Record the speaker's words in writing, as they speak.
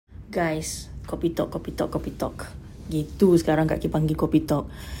Guys, kopi talk. Gitu sekarang Kak Ki panggil kopi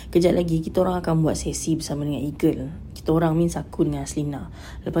talk. Kejap lagi kita orang akan buat sesi bersama dengan Eagle. Kita orang means aku dengan Aslina.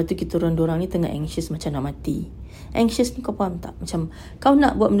 Lepas tu kita orang ni tengah anxious macam nak mati. Anxious ni kau faham tak? Macam kau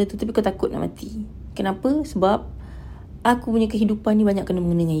nak buat benda tu tapi kau takut nak mati. Kenapa? Sebab aku punya kehidupan ni banyak kena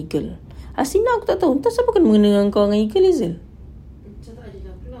mengena dengan Eagle. Aslina aku tak tahu. Entah siapa kena mengena dengan kau dengan Eagle, Hazel? Macam tak ada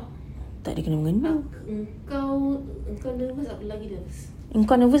dah pula. Tak ada kena mengena. Kau nervous, aku lagi nervous.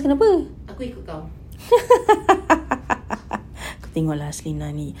 Kau nervous kenapa? Aku ikut kau. Kau tengoklah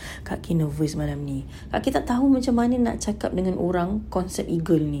Aslina ni. Kak Ki nervous malam ni. Kak Ki tak tahu macam mana nak cakap dengan orang konsep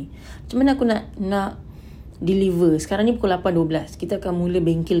Eagle ni. Macam mana aku nak deliver. Sekarang ni pukul 8.12. Kita akan mula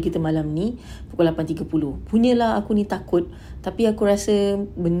bengkel kita malam ni pukul 8.30. Punyalah aku ni takut. Tapi aku rasa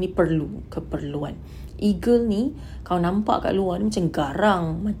benda ni keperluan. Eagle ni kau nampak kat luar ni macam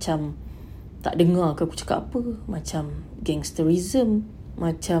garang. Macam tak dengar ke aku cakap apa. Macam gangsterism.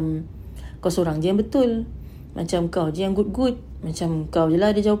 Macam kau seorang je yang betul. Macam kau je yang good. Macam kau je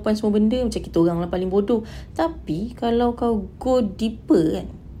lah ada jawapan semua benda. Macam kita orang lah paling bodoh. Tapi kalau kau go deeper kan.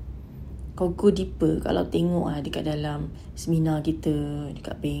 Kalau tengok lah dekat dalam seminar kita,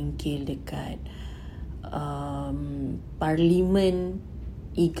 dekat bengkel, dekat Parlimen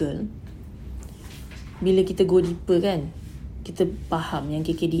Eagle. Bila kita go deeper kan, kita faham yang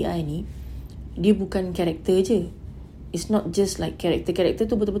KKDI ni dia bukan karakter je. It's not just like karakter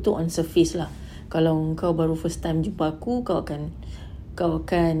tu betul-betul on surface lah. Kalau kau baru first time jumpa aku, kau akan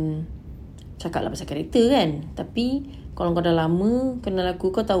cakap lah pasal karakter kan. Tapi kalau kau dah lama kenal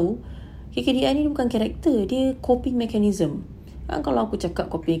aku, kau tahu KKDI ni bukan karakter, dia coping mechanism. Kalau aku cakap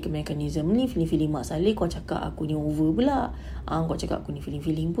coping mechanism ni feeling Mak Saleh, kau cakap aku ni over pula. Kau cakap aku ni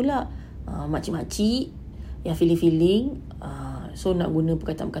feeling pula. Makcik-makcik yang feeling. So nak guna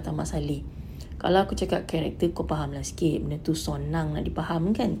perkataan-perkataan Mak Saleh. Kalau aku cakap karakter, kau faham lah sikit. Benda tu sonang nak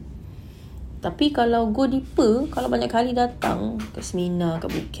dipaham kan. Tapi kalau go deeper, kalau banyak kali datang ke seminar, ke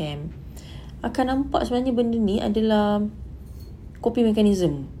bootcamp, akan nampak sebenarnya benda ni adalah coping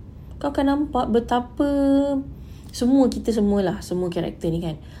mechanism. Kau akan nampak betapa semua karakter ni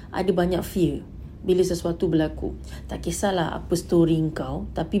kan ada banyak fear bila sesuatu berlaku. Tak kisahlah apa story kau,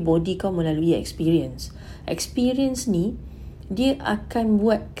 tapi body kau melalui experience ni dia akan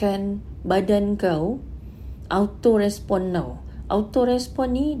buatkan badan kau auto respond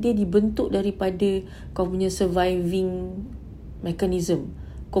ni dia dibentuk daripada kau punya surviving mechanism,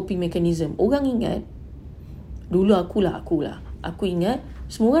 coping mechanism. Orang ingat dulu aku ingat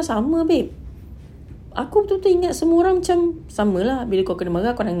semua orang sama, babe. Aku betul-betul ingat semua orang macam samalah. Bila kau kena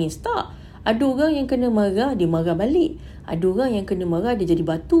marah, kau nangis. Tak. Ada orang yang kena marah, dia marah balik. Ada orang yang kena marah, dia jadi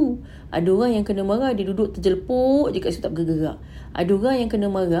batu. Ada orang yang kena marah, dia duduk terjelepuk je kat situ tak bergerak. Ada orang yang kena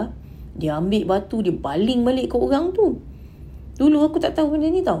marah, dia ambil batu, dia baling balik ke orang tu. Dulu aku tak tahu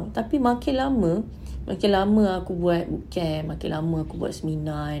benda ni tau. Tapi makin lama aku buat bootcamp, makin lama aku buat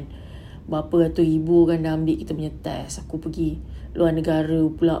seminar kan. Berapa ratus ribu kan dah ambil kita punya test. Aku pergi luar negara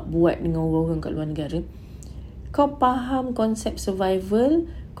pula buat dengan orang-orang kat luar negara. Kau faham konsep survival,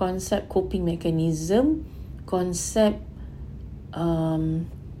 konsep coping mechanism, konsep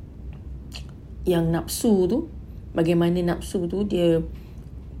yang nafsu tu. Bagaimana nafsu tu dia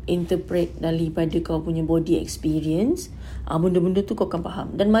interpret daripada kau punya body experience. Benda-benda tu kau akan faham.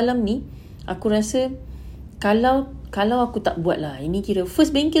 Dan malam ni aku rasa kalau aku tak buat lah, ini kira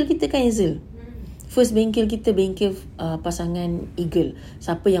first bengkel kita kan, Hazel? First bengkel kita, bengkel pasangan Eagle.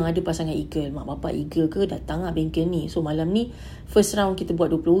 Siapa yang ada pasangan Eagle, mak bapak Eagle ke, datang lah bengkel ni. So malam ni first round kita buat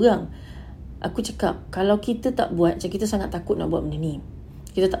 20 orang. Aku cakap kalau kita tak buat, macam kita sangat takut nak buat benda ni,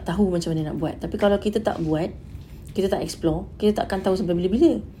 kita tak tahu macam mana nak buat. Tapi kalau kita tak buat, kita tak explore, kita tak akan tahu sampai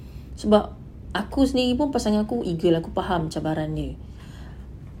bila-bila. Sebab aku sendiri pun pasangan aku Eagle, aku faham cabaran dia.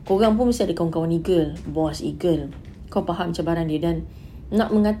 Korang pun mesti ada kawan-kawan Eagle, bos Eagle, kau faham cabaran dia. Dan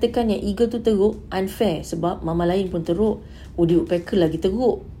nak mengatakan yang Eagle tu teruk unfair. Sebab mama lain pun teruk, Woody Woodpecker lagi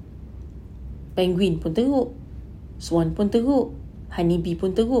teruk, Penguin pun teruk, Swan pun teruk, Honeybee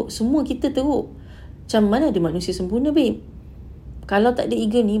pun teruk. Semua kita teruk. Macam mana ada manusia sempurna, babe? Kalau tak ada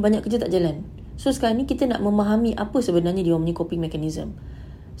Eagle ni, banyak kerja tak jalan. So sekarang ni kita nak memahami apa sebenarnya dia punya coping mechanism.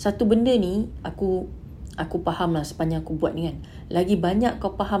 Satu benda ni aku faham lah sepanjang aku buat ni kan. Lagi banyak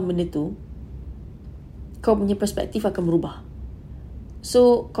kau faham benda tu, kau punya perspektif akan berubah.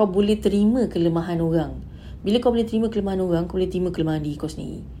 So kau boleh terima kelemahan orang. Bila kau boleh terima kelemahan orang, kau boleh terima kelemahan diri kau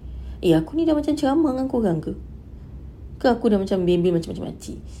sendiri. Aku ni dah macam ceramah dengan korang ke aku dah macam bembel macam-macam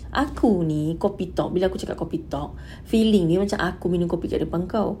makcik? Aku ni kopi talk. Bila aku cakap kopi talk, feeling dia macam aku minum kopi kat depan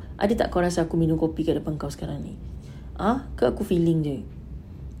kau. Ada tak kau rasa aku minum kopi kat depan kau sekarang ni? Ke aku feeling je?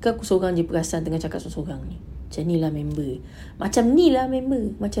 Ke aku seorang je perasan tengah cakap seorang ni? Macam ni lah member. Macam ni lah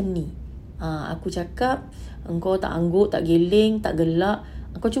member. Macam ni. Aku cakap, engkau tak angguk, tak geleng, tak gelak.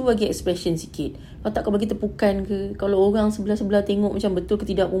 Kau cuba bagi expression sikit. Kau tak kau bagi tepukan ke? Kalau orang sebelah-sebelah tengok macam betul ke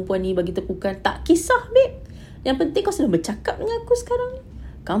tidak perempuan ni bagi tepukan. Tak kisah, babe. Yang penting kau sedang bercakap dengan aku sekarang.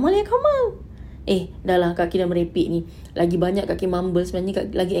 Kamal ya Kamal. Dah lah kaki dah merepek ni. Lagi banyak kaki mumble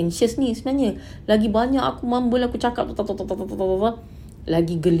sebenarnya. Lagi anxious ni sebenarnya. Lagi banyak aku mumble, aku cakap.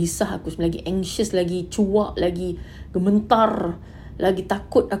 Lagi gelisah aku, lagi anxious, lagi cuak, lagi gementar, lagi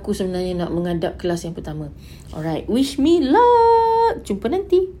takut aku sebenarnya nak menghadap kelas yang pertama. Alright, wish me luck. Jumpa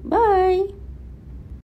nanti. Bye.